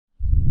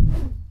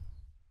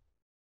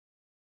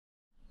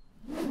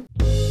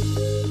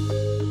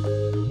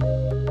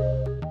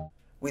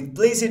With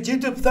PlaceIt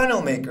YouTube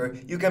Thumbnail Maker,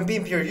 you can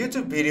pimp your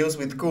YouTube videos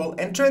with cool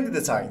and trendy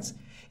designs.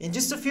 In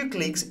just a few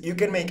clicks, you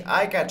can make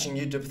eye-catching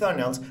YouTube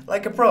thumbnails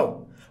like a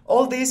pro.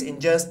 All this in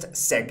just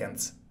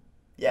seconds.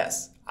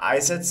 Yes, I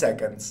said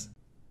seconds.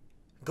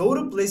 Go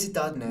to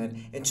placeit.net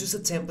and choose a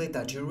template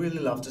that you really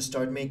love to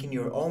start making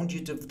your own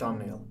YouTube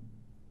thumbnail.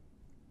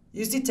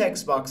 Use the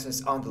text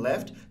boxes on the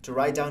left to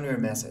write down your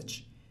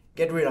message.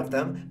 Get rid of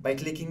them by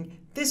clicking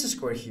this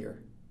square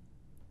here.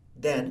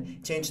 Then,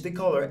 change the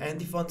color and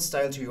the font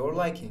style to your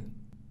liking.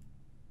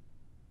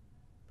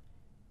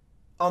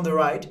 On the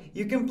right,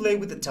 you can play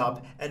with the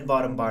top and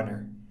bottom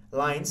banner,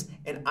 lines,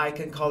 and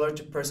icon color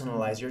to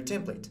personalize your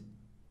template.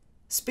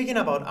 Speaking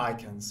about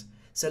icons,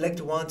 select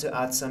one to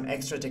add some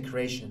extra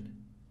decoration.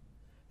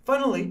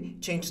 Finally,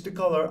 change the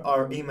color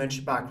or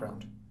image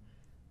background.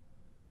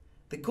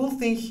 The cool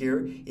thing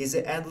here is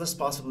the endless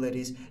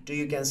possibilities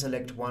you can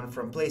select one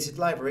from PlaceIt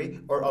library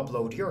or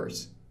upload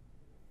yours.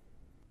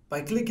 By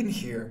clicking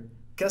here,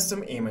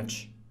 Custom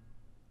Image.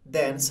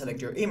 Then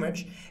select your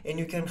image and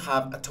you can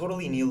have a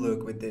totally new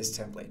look with this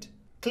template.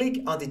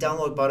 Click on the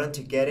download button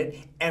to get it,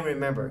 and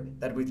remember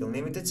that with a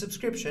limited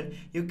subscription,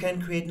 you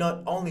can create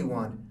not only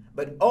one,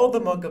 but all the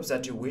mockups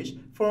that you wish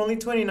for only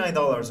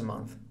 $29 a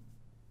month.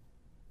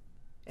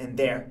 And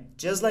there,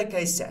 just like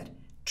I said,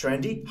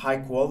 trendy, high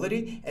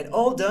quality, and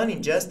all done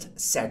in just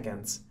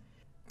seconds.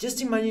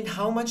 Just imagine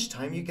how much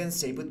time you can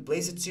save with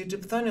PlaceIt's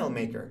YouTube Thumbnail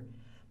Maker.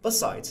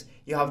 Besides,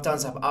 you have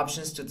tons of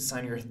options to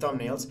design your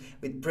thumbnails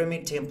with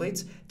pre-made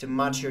templates to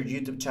match your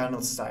YouTube channel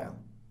style.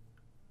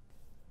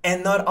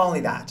 And not only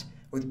that,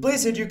 with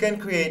PlaceIt you can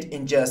create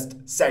in just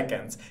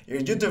seconds your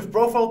YouTube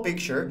profile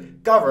picture,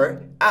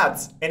 cover,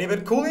 ads, and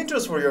even cool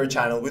intros for your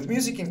channel with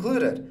music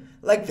included,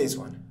 like this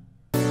one.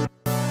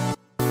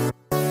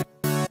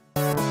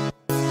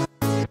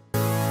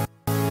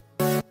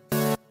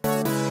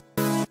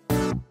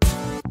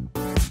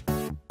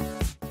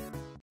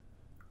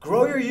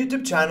 Grow your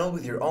YouTube channel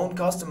with your own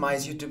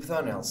customized YouTube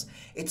thumbnails.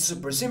 It's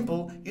super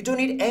simple, you don't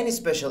need any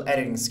special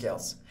editing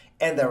skills.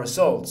 And the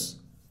results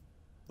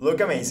look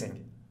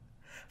amazing.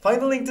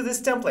 Find the link to these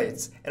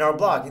templates and our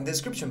blog in the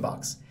description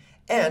box.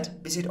 And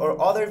visit our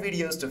other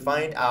videos to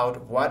find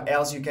out what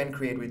else you can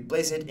create with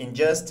PlaceIt in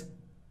just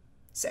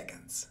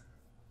seconds.